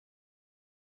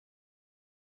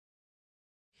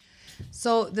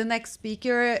So the next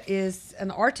speaker is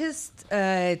an artist.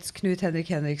 It's Knut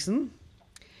Henriksen.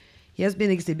 He has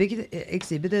been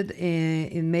exhibited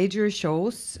in major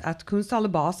shows at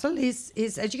Kunsthøgskolen Basel.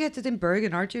 He's educated in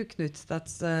Bergen, aren't you, Knut?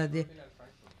 That's the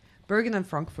Bergen and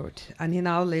Frankfurt. And he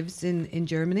now lives in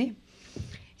Germany,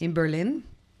 in Berlin.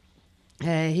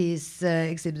 He's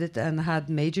exhibited and had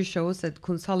major shows at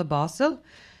Kunsthøgskolen Basel,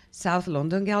 South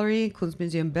London Gallery,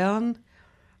 Kunstmuseum Bern,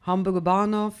 Hamburger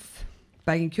Bahnhof,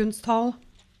 Bergen Kunsthall,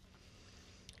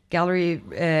 Gallery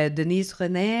Denise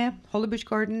René, Hollybush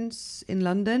Gardens in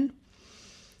London,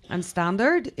 and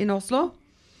Standard in Oslo.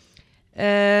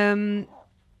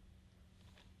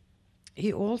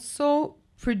 He also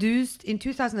produced in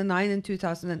 2009 and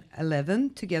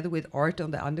 2011, together with Art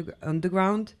on the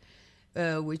Underground,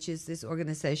 which is this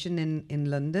organization in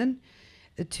London,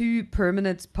 2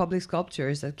 permanent public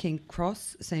sculptures at King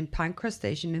Cross, St. Pancras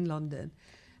Station in London.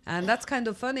 And that's kind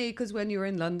of funny, because when you're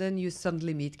in London, you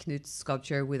suddenly meet Knut's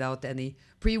sculpture without any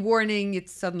pre-warning.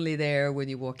 It's suddenly there when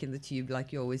you walk in the tube,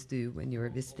 like you always do when you're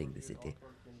visiting the city.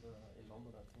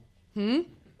 Most.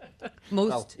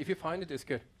 Well, if you find it, it's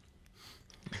good.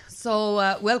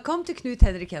 So, welcome to Knut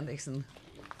Henriksen.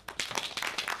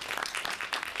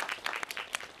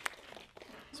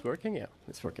 It's working, yeah,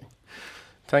 it's working.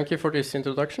 Thank you for this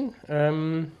introduction.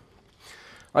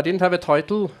 I didn't have a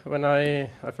title when I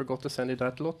forgot to send it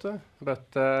out, Lotte, but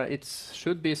it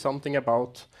should be something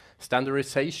about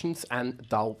standardizations and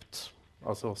doubt,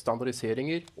 also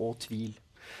standardiseringer og tvil.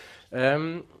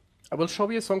 I will show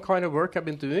you some kind of work I've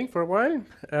been doing for a while,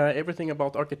 everything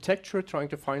about architecture, trying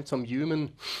to find some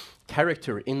human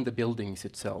character in the buildings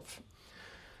itself.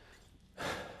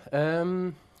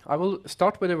 I will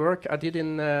start with the work I did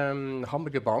in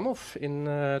Hamburger Bahnhof in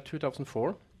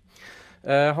 2004.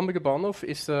 Hamburger Bahnhof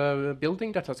is a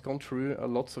building that has gone through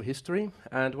lots of history,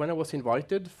 and when I was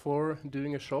invited for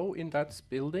doing a show in that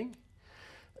building,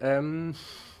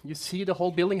 you see the whole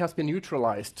building has been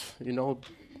neutralized, you know,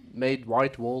 made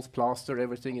white walls, plaster,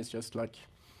 everything is just like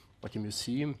a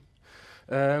museum.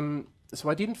 So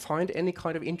I didn't find any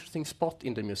kind of interesting spot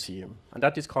in the museum, and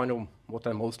that is kind of what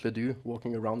I mostly do,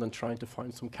 walking around and trying to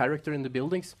find some character in the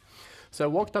buildings. So I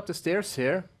walked up the stairs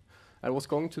here. I was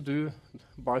going to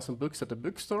buy some books at the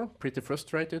bookstore, pretty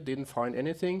frustrated, didn't find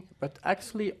anything. But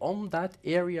actually on that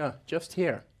area just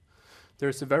here,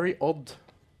 there's a very odd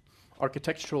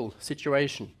architectural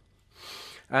situation.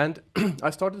 And I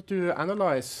started to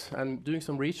analyze and doing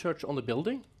some research on the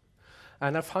building.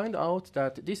 And I find out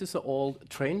that this is an old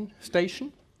train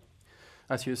station,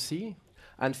 as you see.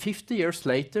 And 50 years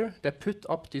later, they put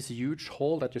up this huge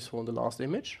hall that you saw in the last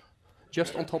image,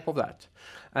 just on top of that.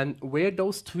 And where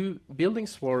those 2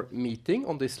 buildings were meeting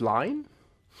on this line,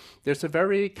 there's a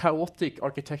very chaotic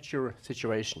architecture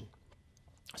situation.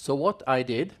 So what I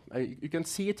did, you can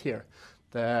see it here.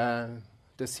 The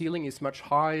ceiling is much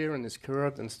higher and is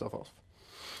curved and stuff off.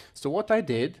 So what I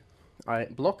did, I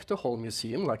blocked the whole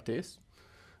museum like this,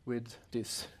 with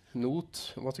this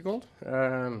Knut, what's it called?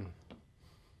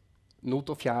 Knut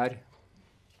og fjær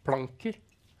planker,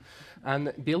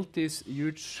 and built this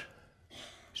huge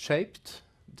shaped,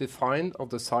 defined of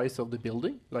the size of the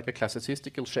building, like a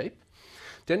classicistical shape.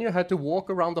 Then you had to walk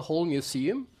around the whole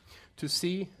museum to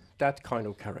see that kind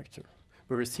of character,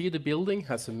 where you see the building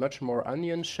has a much more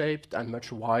onion-shaped and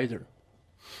much wider.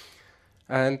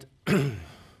 And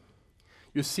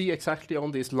you see exactly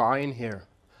on this line here,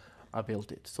 I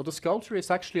built it. So the sculpture is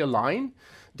actually a line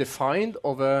defined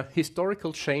of a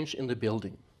historical change in the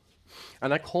building.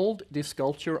 And I called this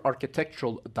sculpture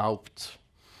Architectural Doubt.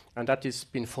 And that has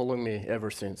been following me ever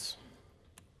since.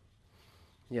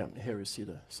 Yeah, here you see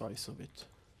the size of it.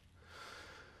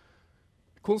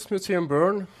 Kunstmuseum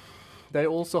Bern, they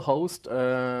also host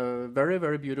a very,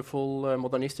 very beautiful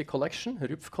modernistic collection,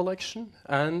 Rupf collection.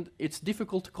 And it's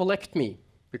difficult to collect me,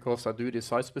 because I do these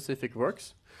site-specific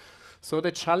works. So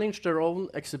they challenged their own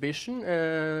exhibition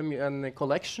and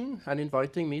collection, and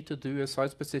inviting me to do a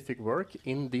site-specific work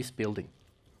in this building.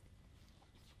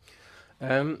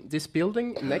 This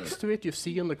building next to it, you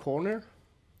see in the corner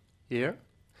here,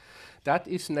 that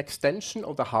is an extension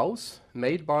of the house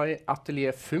made by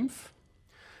Atelier 5,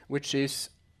 which is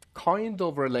kind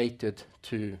of related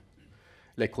to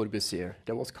Le Corbusier.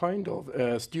 There was kind of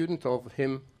a student of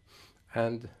him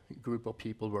and a group of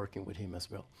people working with him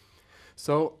as well.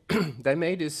 So they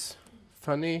made this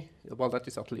funny, well, that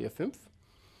is Atelier 5.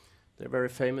 They're very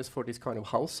famous for this kind of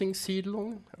housing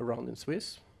siedlung around in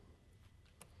Swiss.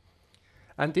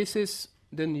 And this is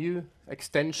the new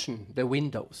extension, the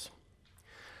windows.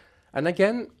 And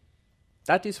again,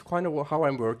 that is kind of how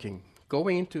I'm working,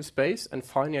 going into space and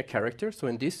finding a character. So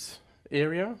in this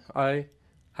area, I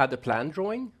had a plan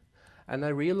drawing, and I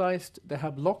realized they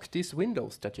have blocked these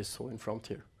windows that you saw in front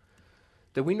here.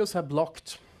 The windows are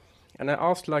blocked. And I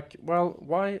asked, like, well,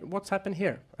 why? What's happened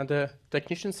here? And the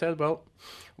technician said, well,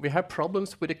 we have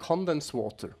problems with the condensed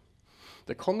water.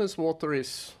 The condensed water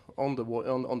is on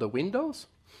the windows,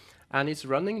 and it's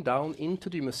running down into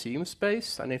the museum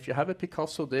space. And if you have a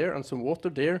Picasso there and some water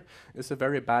there, it's a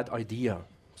very bad idea.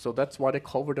 So that's why they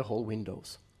cover the whole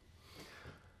windows.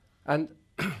 And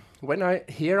when I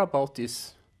hear about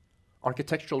these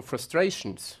architectural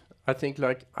frustrations, I think,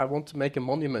 like, I want to make a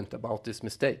monument about this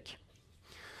mistake.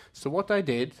 So what I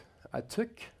did, I took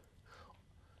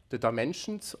the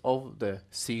dimensions of the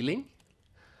ceiling,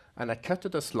 and I cut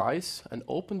a slice and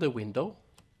opened the window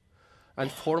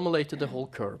and formulated the whole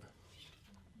curve.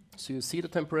 So you see the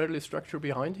temporary structure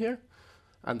behind here,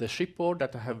 and the shipboard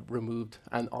that I have removed,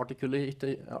 and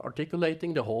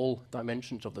articulating the whole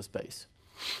dimensions of the space.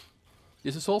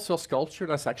 This is also a sculpture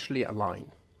that's actually a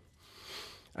line.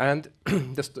 And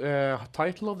the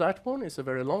title of that one is a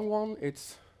very long one.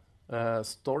 It's a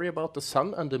story about the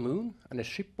sun and the moon, and a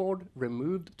shipboard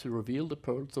removed to reveal the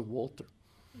pearls of water.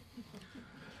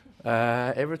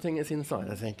 Everything is inside,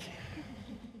 I think.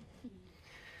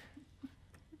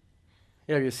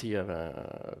 Here you see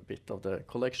a bit of the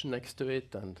collection next to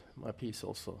it, and my piece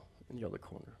also in the other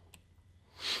corner.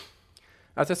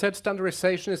 As I said,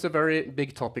 standardization is a very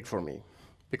big topic for me,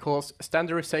 because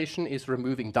standardization is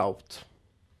removing doubt.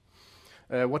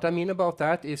 What I mean about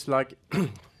that is, like,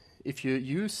 if you're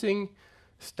using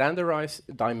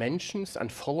standardized dimensions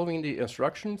and following the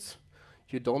instructions,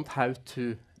 you don't have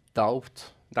to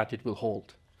doubt that it will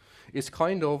hold. It's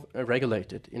kind of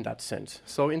regulated in that sense.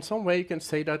 So in some way you can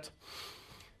say that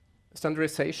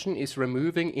standardization is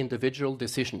removing individual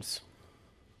decisions.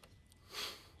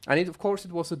 And of course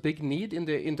it was a big need in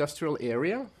the industrial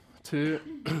area to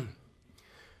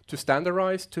to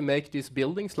standardize, to make these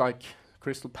buildings like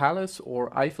Crystal Palace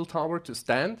or Eiffel Tower to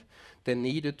stand. They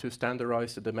needed to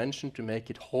standardize the dimension to make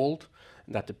it hold,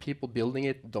 and that the people building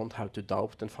it don't have to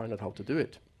doubt and find out how to do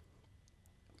it.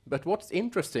 But what's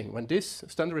interesting, when this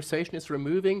standardization is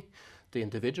removing the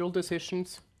individual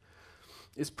decisions,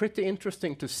 it's pretty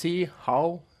interesting to see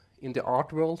how in the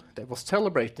art world they was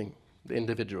celebrating the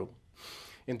individual.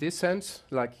 In this sense,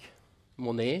 like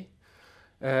Monet,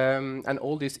 and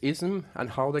all this ism, and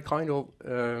how they kind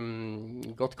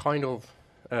of got kind of,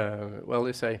 well,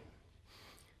 they say,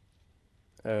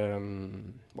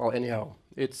 well, anyhow,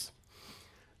 it's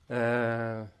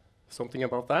something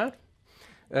about that.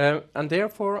 And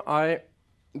therefore, I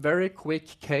very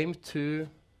quick came to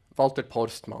Walter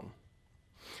Postmann.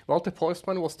 Walter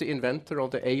Postmann was the inventor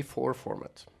of the A4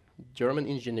 format, German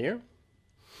engineer.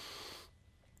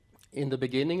 In the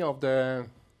beginning of the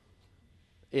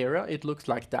era, it looks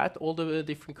like that, all the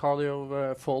different kind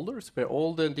of folders, where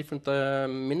all the different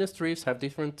ministries have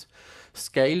different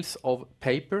scales of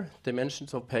paper,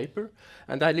 dimensions of paper,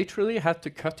 and I literally had to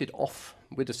cut it off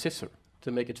with a scissor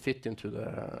to make it fit into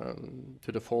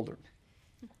the folder.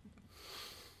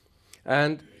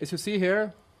 And as you see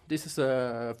here, this is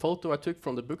a photo I took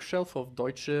from the bookshelf of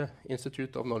Deutsche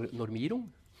Institute of Normierung.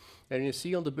 And you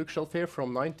see on the bookshelf here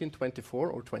from 1924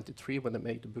 or 23, when they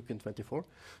made the book in 24,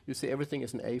 you see everything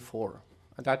is in A4.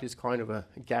 And that is kind of a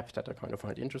gap that I kind of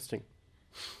find interesting.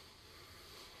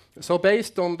 So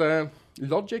based on the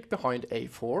logic behind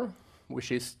A4,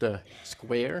 which is the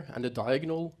square and the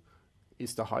diagonal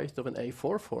is the height of an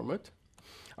A4 format,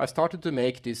 I started to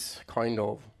make this kind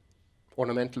of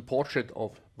ornamental portrait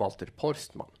of Walter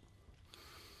Postmann,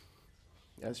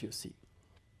 as you see.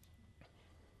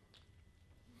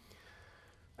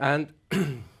 And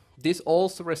this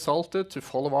also resulted to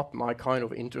follow up my kind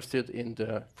of interested in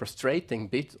the frustrating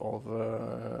bit of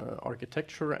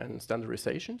architecture and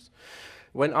standardizations.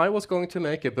 When I was going to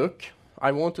make a book,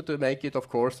 I wanted to make it, of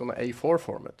course, on an A4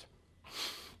 format.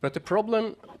 But the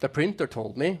problem, the printer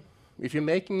told me, if you're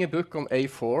making a book on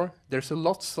A4, there's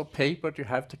lots of paper you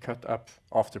have to cut up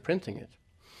after printing it.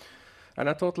 And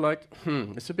I thought, like,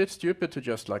 it's a bit stupid to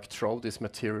just like throw these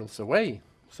materials away.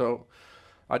 So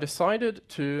I decided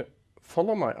to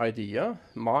follow my idea.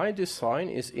 My design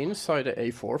is inside the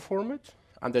A4 format,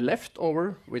 and the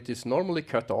leftover, which is normally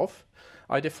cut off,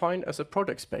 I defined as a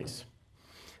project space.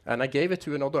 And I gave it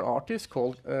to another artist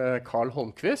called Carl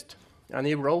Holmqvist, and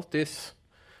he wrote this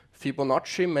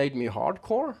Fibonacci made me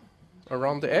hardcore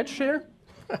around the edge here.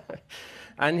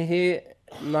 And he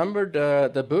numbered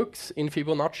the books in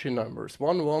Fibonacci numbers,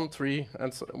 1, 1, 3,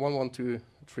 and 1, 1, 2,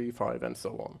 3, 5, and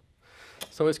so on.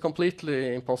 So it's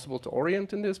completely impossible to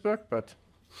orient in this book, but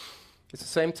it's the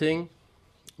same thing,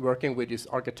 working with this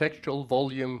architectural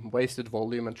volume, wasted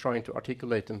volume, and trying to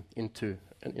articulate them into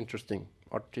an interesting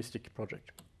artistic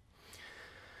project.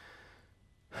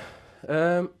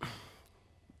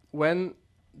 when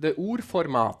the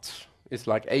Urformat is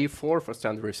like A4 for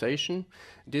standardization,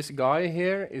 this guy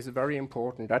here is very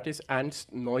important. That is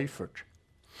Ernst Neufert.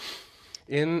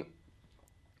 He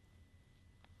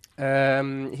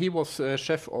was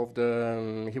chef of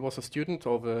the. He was a student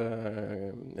of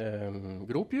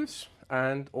Gropius,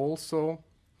 and also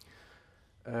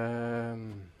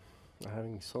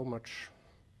having so much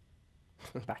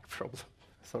back problem.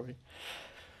 Sorry.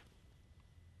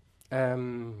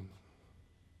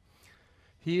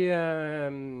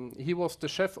 He was the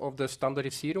chef of the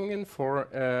Standardisierungen for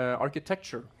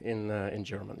architecture in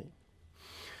Germany.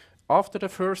 After the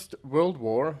First World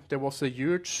War, there was a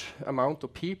huge amount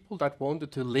of people that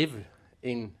wanted to live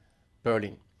in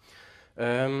Berlin.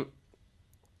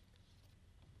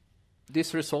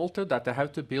 This resulted that they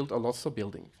had to build a lot of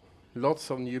buildings. Lots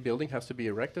of new buildings has to be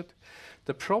erected.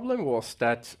 The problem was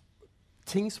that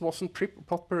things wasn't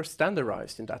proper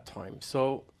standardized in that time.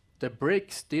 So the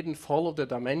bricks didn't follow the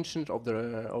dimensions of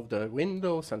the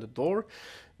windows and the door,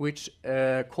 which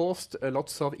caused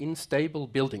lots of unstable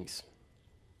buildings.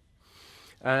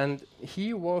 And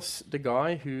he was the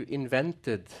guy who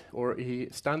invented, or he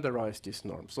standardized this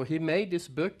norm. So he made this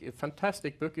book, a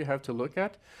fantastic book you have to look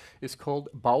at. It's called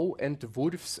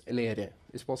Bauentwurfslehre.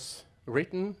 It was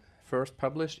written, first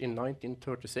published in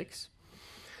 1936.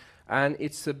 And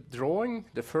it's a drawing,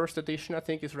 the first edition I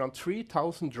think is around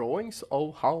 3,000 drawings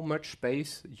of how much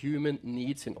space human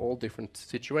needs in all different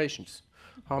situations.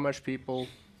 How much people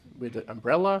with an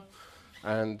umbrella,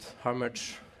 and how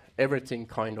much everything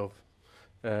kind of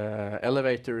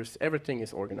elevators, everything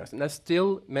is organized. And they're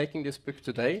still making this book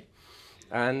today,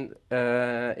 and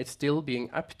it's still being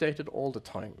updated all the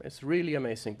time. It's a really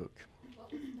amazing book.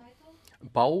 What was the title?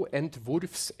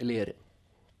 Bauentwurfslehre.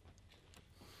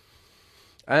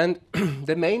 And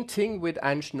the main thing with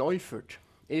Ernst Neufert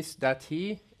is that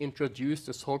he introduced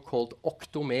the so-called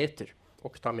octameter.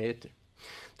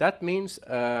 That means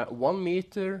 1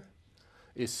 meter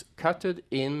is cutted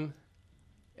in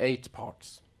 8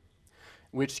 parts,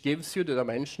 which gives you the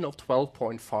dimension of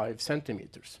 12.5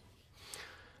 centimeters.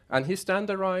 And he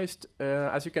standardized,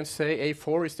 as you can say,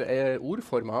 A4 is the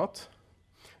Urformat.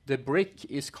 The brick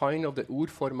is kind of the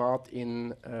Urformat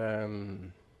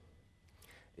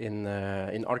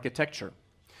in architecture.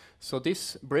 So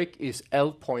this brick is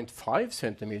 11.5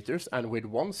 centimeters, and with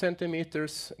 1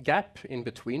 centimeters gap in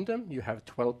between them, you have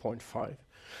 12.5.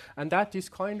 And that is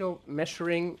kind of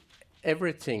measuring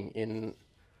everything in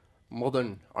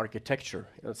modern architecture,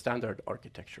 standard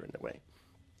architecture in a way.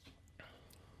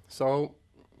 So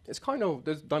it's kind of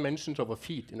the dimensions of a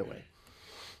feet in a way.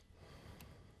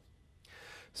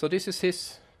 So this is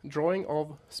his drawing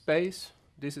of space.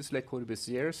 This is Le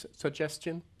Corbusier's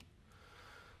suggestion.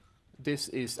 This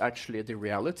is actually the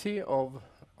reality of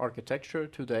architecture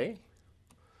today.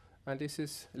 And this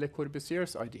is Le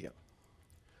Corbusier's idea.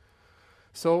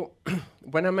 So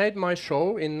when I made my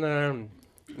show in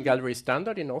Gallery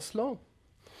Standard in Oslo,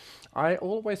 I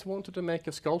always wanted to make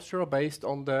a sculpture based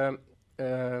on the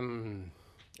an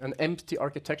empty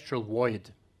architectural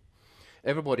void.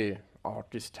 Everybody,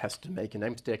 artist, has to make an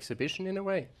empty exhibition in a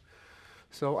way.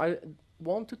 So I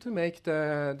wanted to make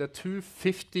the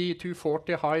 250,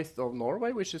 240 height of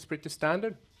Norway, which is pretty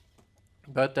standard.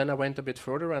 But then I went a bit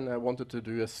further and I wanted to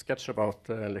do a sketch about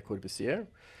Le Corbusier.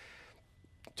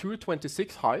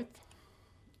 226 height.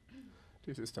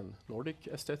 This is the Nordic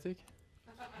aesthetic.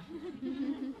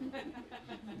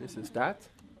 This is that.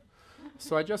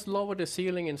 So I just lowered the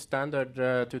ceiling in standard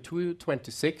to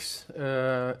 226,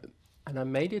 and I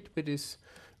made it with this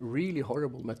really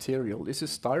horrible material. This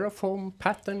is styrofoam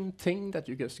pattern thing that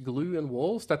you just glue on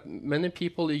walls that many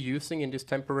people are using in these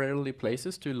temporarily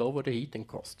places to lower the heating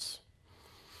costs.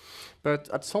 But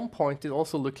at some point it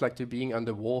also looked like to being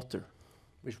underwater,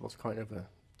 which was kind of a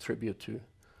tribute to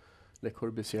Le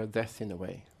Corbusier's death in a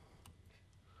way.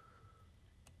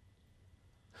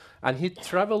 And he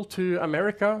traveled to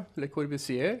America, Le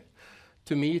Corbusier,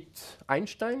 to meet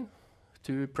Einstein,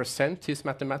 to present his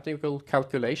mathematical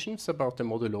calculations about the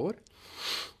modulor.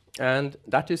 And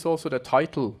that is also the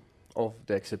title of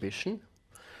the exhibition.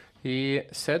 He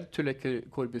said to Le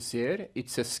Corbusier,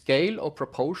 "It's a scale of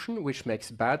proportion which makes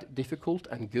bad difficult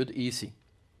and good easy."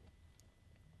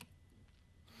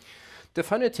 The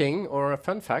funny thing, or a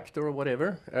fun fact, or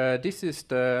whatever, this is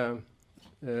the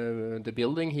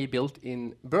building he built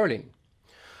in Berlin.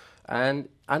 And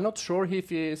I'm not sure if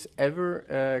he has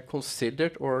ever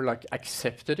considered or like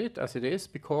accepted it as it is,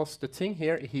 because the thing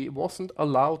here, he wasn't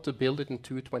allowed to build it in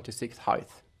 226 height.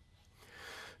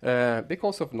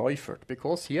 Because of Neufert,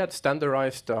 because he had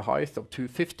standardized the height of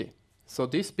 250. So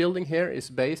this building here is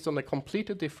based on a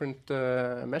completely different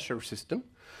measure system.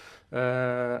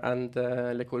 And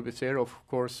Le Corbusier, of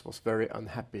course, was very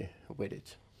unhappy with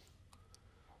it.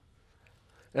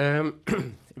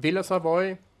 Villa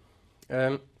Savoy,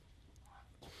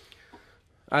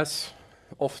 as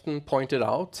often pointed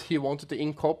out, he wanted to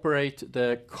incorporate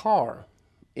the car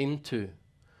into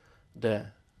the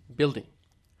building.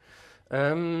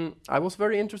 I was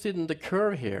very interested in the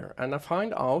curve here, and I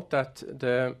find out that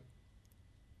the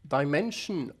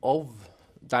dimension of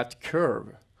that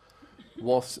curve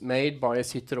was made by a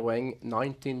Citroën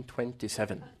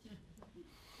 1927.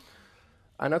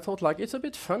 And I thought, like, it's a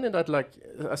bit funny that, like,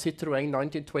 a Citroën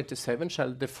 1927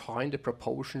 shall define the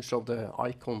proportions of the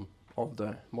icon of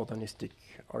the modernistic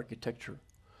architecture.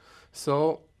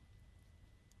 So,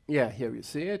 yeah, here you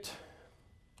see it.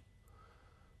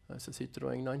 That's a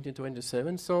Citroën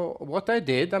 1927. So what I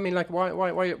did, I mean, like,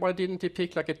 why didn't he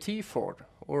pick like a T-Ford?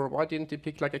 Or why didn't he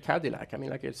pick like a Cadillac? I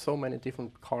mean, like, it's so many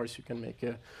different cars you can make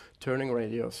a turning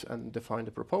radius and define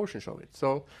the proportions of it.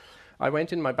 So I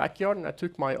went in my backyard and I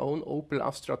took my own Opel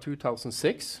Astra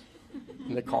 2006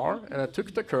 in the car, and I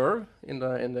took the curve in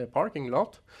the parking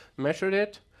lot, measured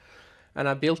it, and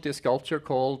I built this sculpture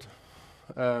called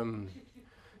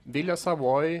Villa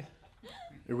Savoy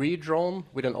redrawn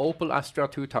with an Opel Astra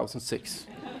 2006.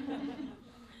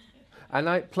 And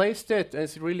I placed it, and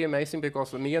it's really amazing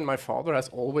because me and my father has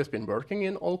always been working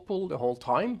in Opel the whole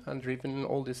time and driven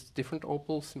all these different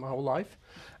Opels my whole life.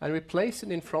 And we placed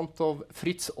it in front of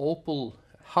Fritz Opel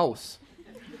house.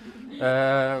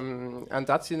 And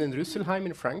that's in Rüsselheim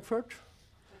in Frankfurt.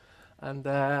 And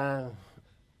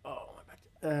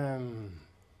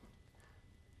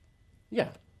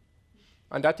yeah.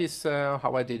 And that is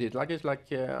how I did it. Like it's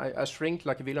like I shrink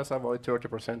like Villa Savoy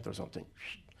 30% or something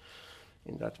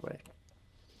in that way.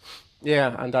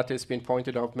 Yeah, and that has been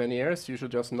pointed out many years. You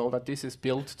should just know that this is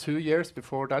built 2 years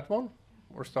before that one,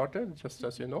 or started, just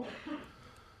as you know.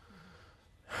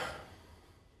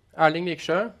 Erling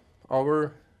Viksjø,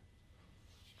 our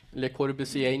Le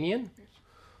Corbusierian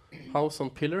house on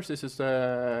pillars. This is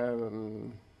a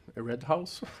red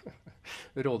house,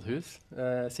 Rådhus,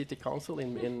 city council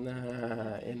in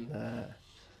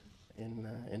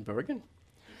Bergen.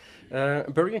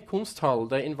 Bergen Kunsthøgskolen,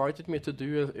 they invited me to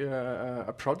do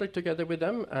a project together with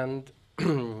them, and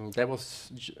that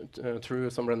was through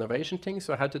some renovation things,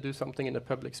 so I had to do something in the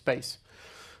public space.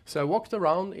 So I walked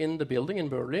around in the building in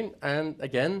Berlin, and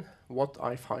again, what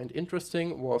I find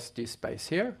interesting was this space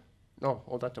here. No,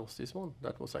 oh, that was this one.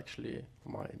 That was actually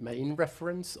my main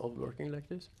reference of working like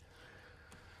this.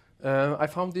 I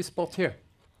found this spot here.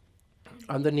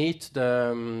 Underneath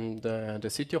the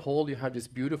city hall, you have this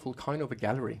beautiful kind of a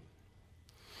gallery.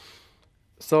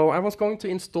 So I was going to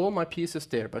install my pieces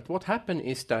there, but what happened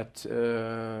is that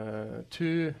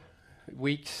 2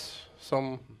 weeks,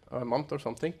 a month or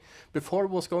something, before I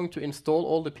was going to install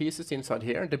all the pieces inside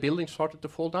here, the building started to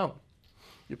fall down.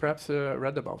 You perhaps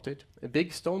read about it.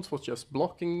 Big stones was just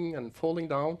blocking and falling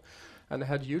down, and they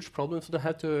had huge problems, so they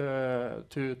had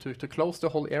to close the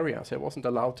whole area, so I wasn't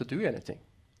allowed to do anything.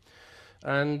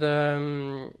 And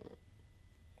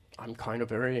I'm kind of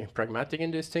very pragmatic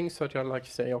in these things, so I like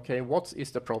to say, okay, what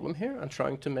is the problem here? I'm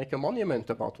trying to make a monument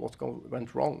about what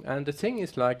went wrong. And the thing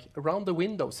is, like, around the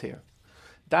windows here,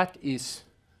 that is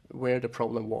where the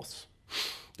problem was.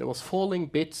 There was falling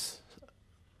bits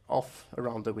off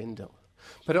around the window.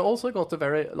 But I also got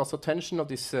lots of attention of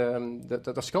this,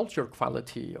 the sculpture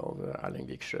quality of Erling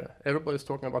Viksjø. Everybody's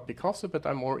talking about Picasso, but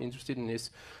I'm more interested in his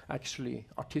actually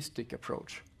artistic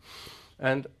approach.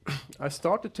 And I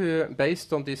started to,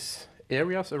 based on these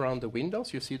areas around the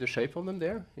windows, you see the shape of them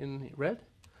there in red,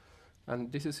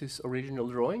 and this is his original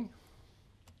drawing.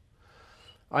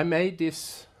 I made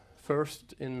this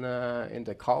first in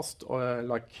the cast,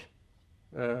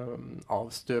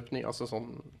 avstøpning, altså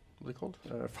sånn, what are they called?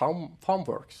 Farm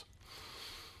works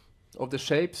of the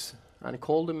shapes, and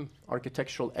called them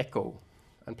architectural echo,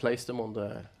 and placed them on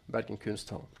the Bergen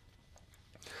Kunsthøgskolen.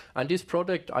 And this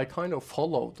project I kind of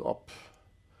followed up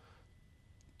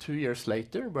 2 years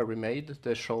later, where we made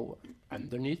the show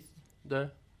underneath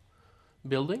the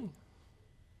building.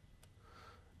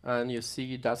 And you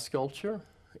see that sculpture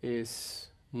is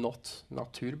not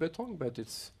naturbetong, but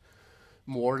it's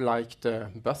more like the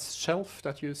bus shelf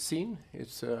that you've seen.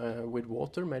 It's with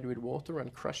water, made with water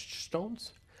and crushed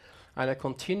stones. And I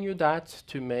continue that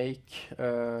to make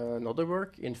another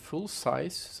work in full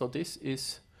size. So this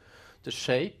is the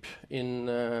shape in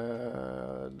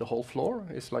the whole floor.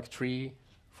 It's like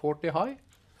 340 high.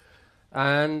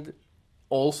 And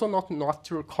also not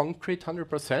natural concrete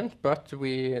 100%, but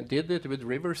we did it with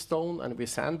river stone and we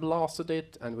sandblasted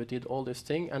it and we did all this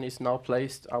thing, and it's now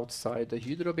placed outside the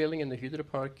Hydro building in the Hydro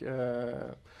Park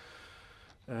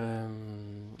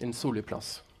in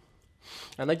Soliplass.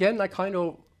 And again, I kind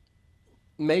of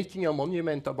making a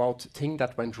monument about things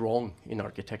that went wrong in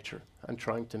architecture and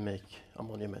trying to make a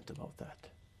monument about that.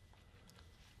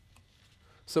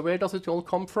 So where does it all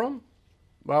come from?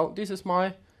 Well, this is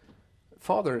my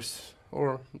father's,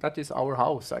 or that is our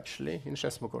house actually in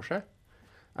Skedsmokorset.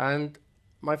 And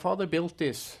my father built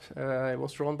this. It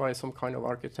was drawn by some kind of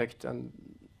architect, and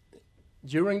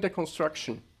during the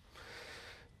construction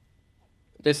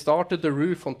they started the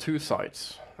roof on two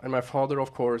sides, and my father,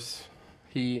 of course,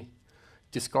 he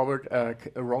discovered a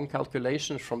wrong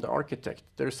calculation from the architect.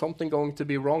 There's something going to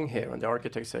be wrong here, and the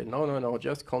architect said, no,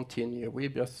 just continue.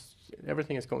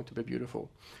 Everything is going to be beautiful.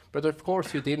 But of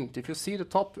course you didn't. If you see the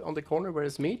top on the corner where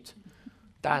it's meet,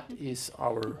 that is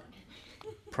our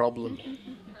problem.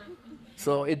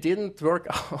 So it didn't work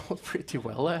out pretty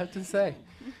well, I have to say.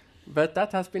 But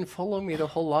that has been following me the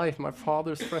whole life, my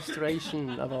father's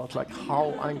frustration about like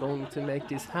how I'm going to make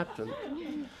this happen.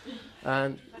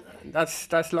 And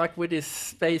that's like with this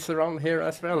space around here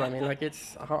as well. I mean, like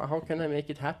it's how can I make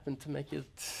it happen to make it,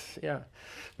 yeah.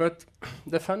 But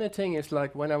the funny thing is,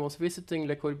 like when I was visiting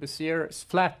Le Corbusier's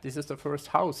flat, this is the first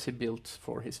house he built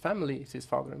for his family, his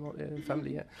father-in-law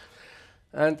family, yeah.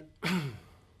 And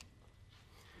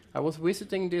I was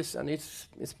visiting this, and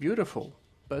it's beautiful,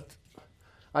 but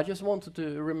I just wanted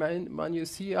to remind, when you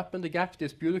see up in the gap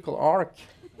this beautiful arc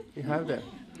you have there.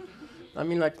 I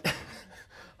mean, like,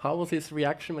 how was his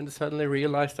reaction when he suddenly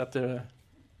realized that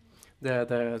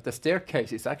the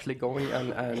staircase is actually going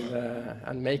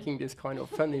and making this kind of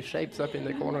funny shapes up in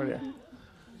the corner there?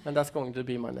 And that's going to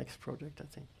be my next project, I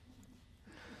think.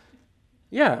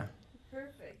 Yeah.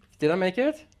 Perfect. Did I make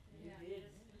it? You did.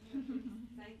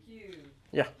 Thank you.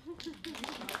 Yeah.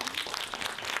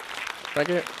 Thank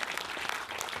you.